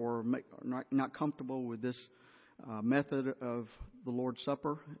forward or not comfortable with this method of the Lord's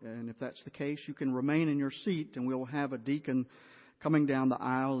Supper. And if that's the case, you can remain in your seat and we'll have a deacon coming down the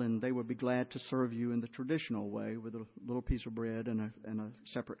aisle and they would be glad to serve you in the traditional way with a little piece of bread and a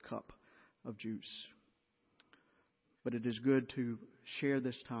separate cup of juice. But it is good to share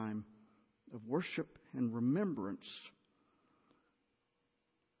this time of worship and remembrance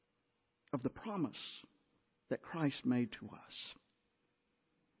of the promise that Christ made to us,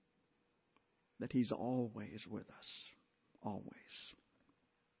 that He's always with us, always.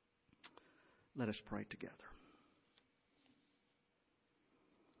 Let us pray together.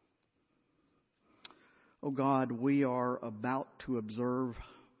 Oh God, we are about to observe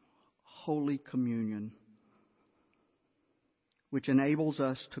Holy Communion, which enables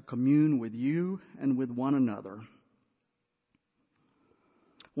us to commune with you and with one another.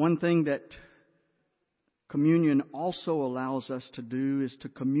 One thing that communion also allows us to do is to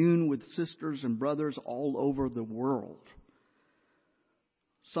commune with sisters and brothers all over the world.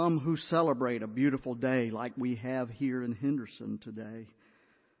 Some who celebrate a beautiful day like we have here in Henderson today.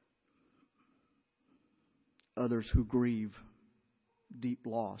 Others who grieve deep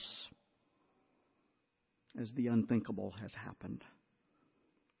loss as the unthinkable has happened.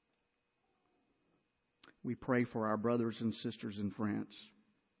 We pray for our brothers and sisters in France.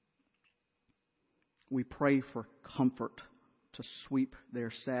 We pray for comfort to sweep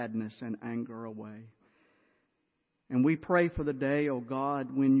their sadness and anger away. And we pray for the day, O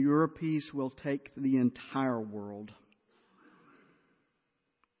God, when your peace will take the entire world.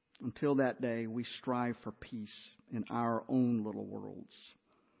 Until that day, we strive for peace in our own little worlds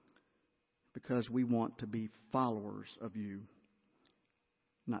because we want to be followers of you,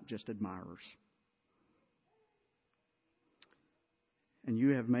 not just admirers. And you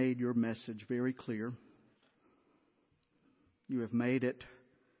have made your message very clear. You have made it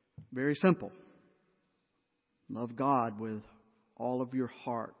very simple. Love God with all of your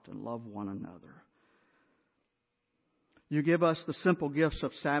heart and love one another. You give us the simple gifts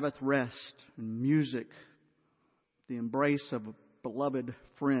of Sabbath rest and music, the embrace of a beloved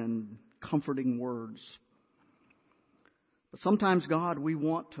friend, comforting words. But sometimes, God, we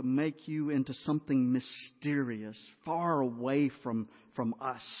want to make you into something mysterious, far away from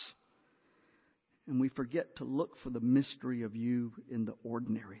us. And we forget to look for the mystery of you in the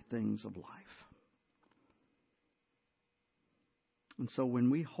ordinary things of life. And so when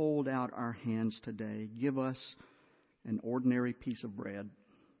we hold out our hands today, give us an ordinary piece of bread.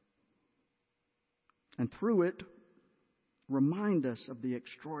 And through it, remind us of the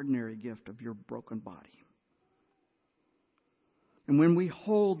extraordinary gift of your broken body. And when we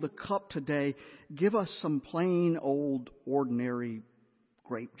hold the cup today, give us some plain old ordinary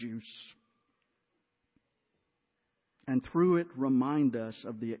grape juice. And through it, remind us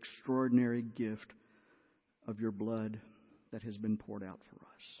of the extraordinary gift of your blood that has been poured out for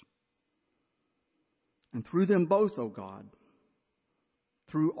us. And through them both, O God,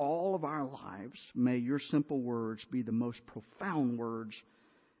 through all of our lives, may your simple words be the most profound words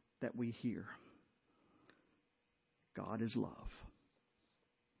that we hear. God is love.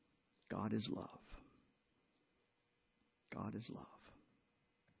 God is love. God is love.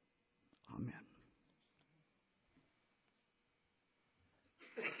 Amen.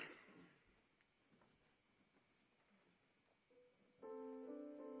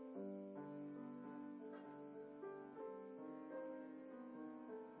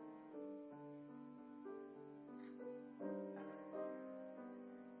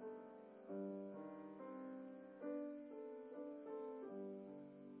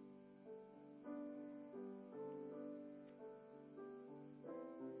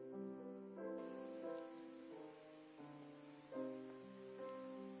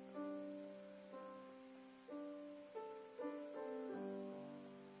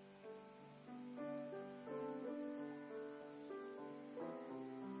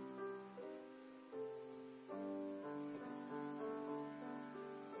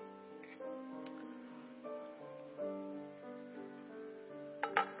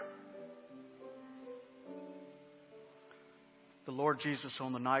 the Lord Jesus,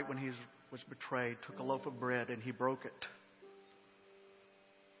 on the night when He was betrayed, took a loaf of bread and He broke it.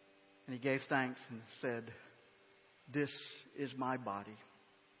 And He gave thanks and said, "This is my body,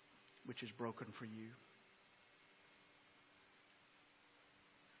 which is broken for you."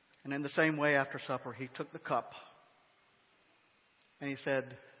 And in the same way, after supper, He took the cup and He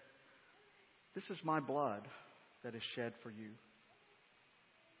said, "This is my blood that is shed for you."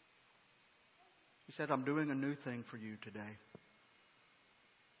 He said, "I'm doing a new thing for you today.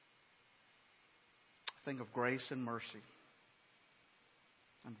 A thing of grace and mercy.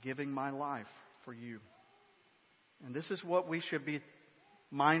 I'm giving my life for you." And this is what we should be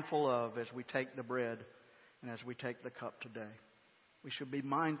mindful of as we take the bread and as we take the cup today. We should be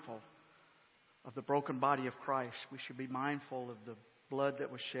mindful of the broken body of Christ. We should be mindful of the blood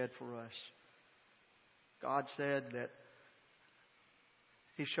that was shed for us. God said that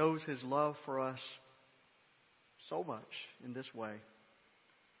He shows His love for us so much in this way,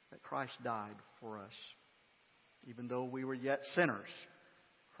 that Christ died for us. Even though we were yet sinners,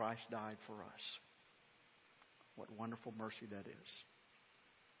 Christ died for us. What wonderful mercy that is.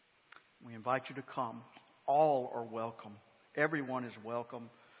 We invite you to come. All are welcome. Everyone is welcome.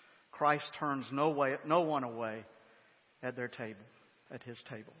 Christ turns no one away at their table, at His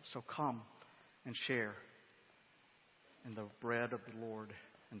table. So come and share in the bread of the Lord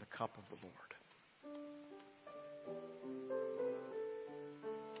and the cup of the Lord.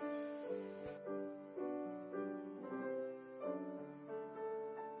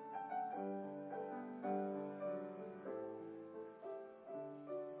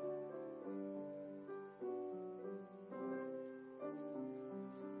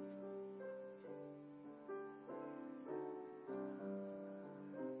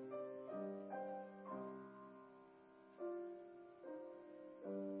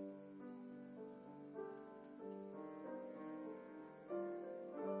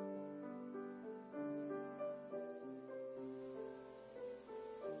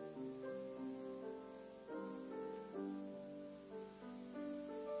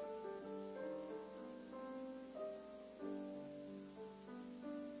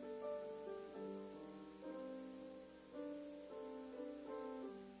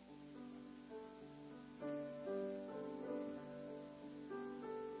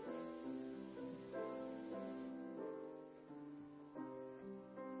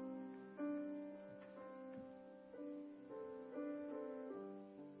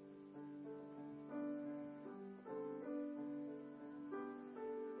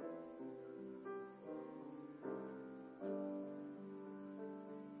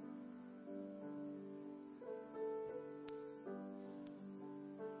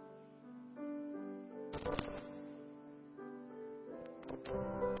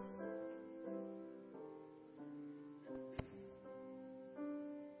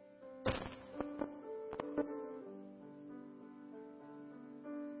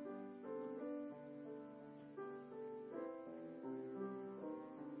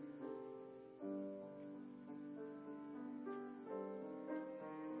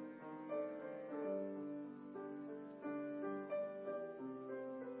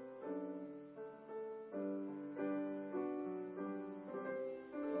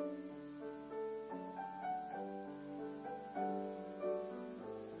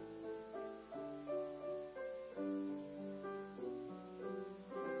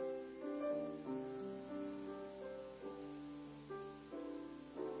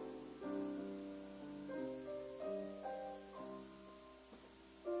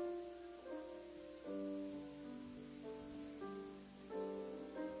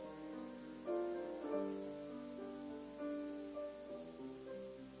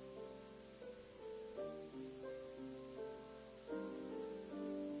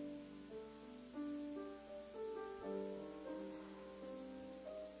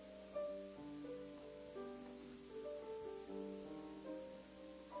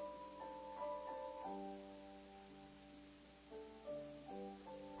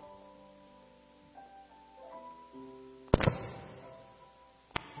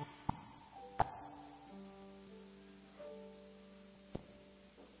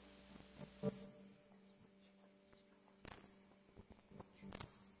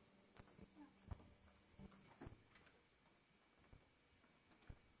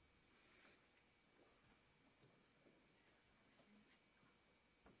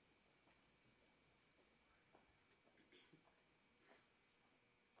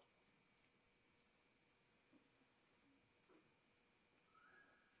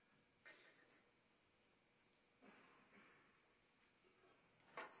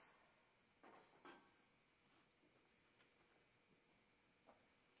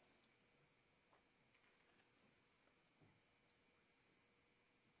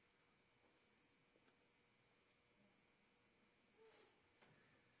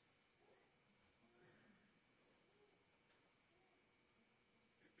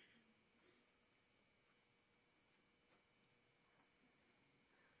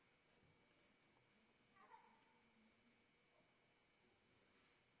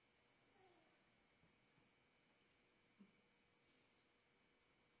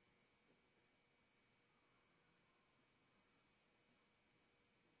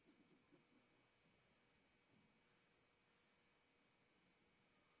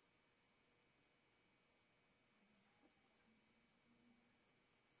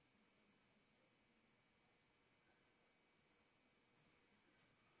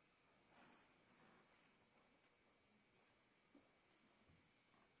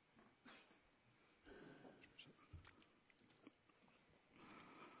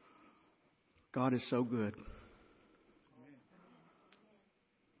 God is so good.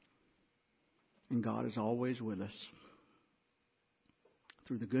 And God is always with us.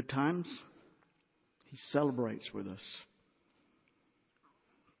 Through the good times, He celebrates with us.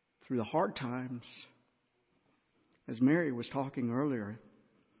 Through the hard times, as Mary was talking earlier,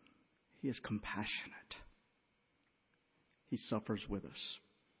 He is compassionate. He suffers with us.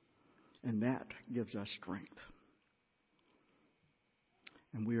 And that gives us strength.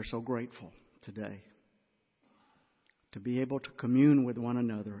 And we are so grateful today to be able to commune with one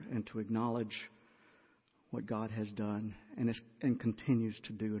another and to acknowledge what God has done and continues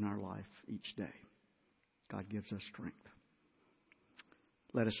to do in our life each day. God gives us strength.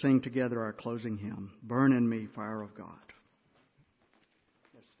 Let us sing together our closing hymn, Burn in Me, Fire of God.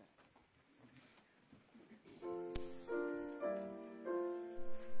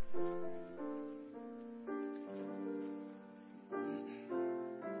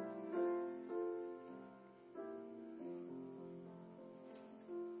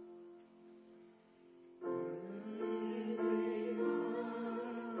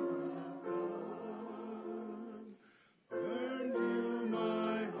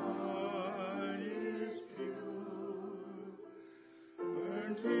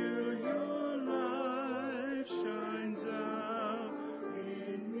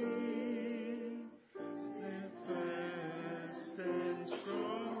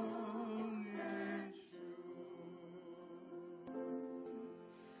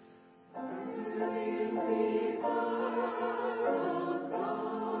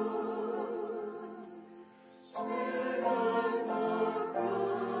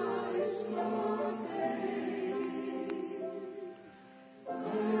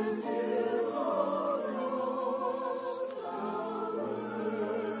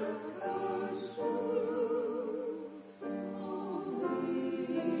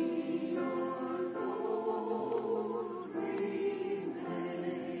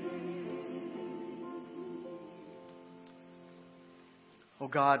 Oh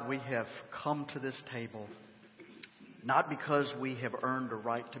God, we have come to this table not because we have earned a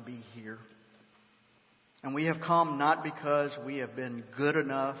right to be here. And we have come not because we have been good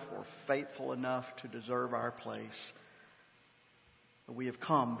enough or faithful enough to deserve our place. But we have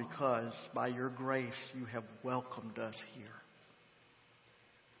come because by your grace you have welcomed us here.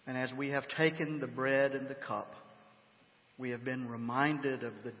 And as we have taken the bread and the cup, we have been reminded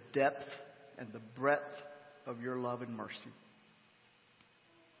of the depth and the breadth of your love and mercy.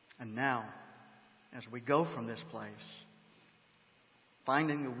 And now, as we go from this place,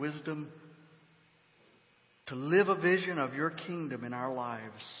 finding the wisdom to live a vision of your kingdom in our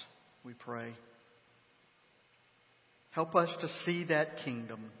lives, we pray. Help us to see that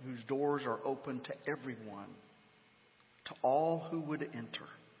kingdom whose doors are open to everyone, to all who would enter.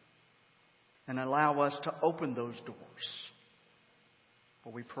 And allow us to open those doors.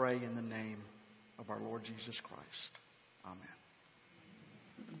 For we pray in the name of our Lord Jesus Christ. Amen.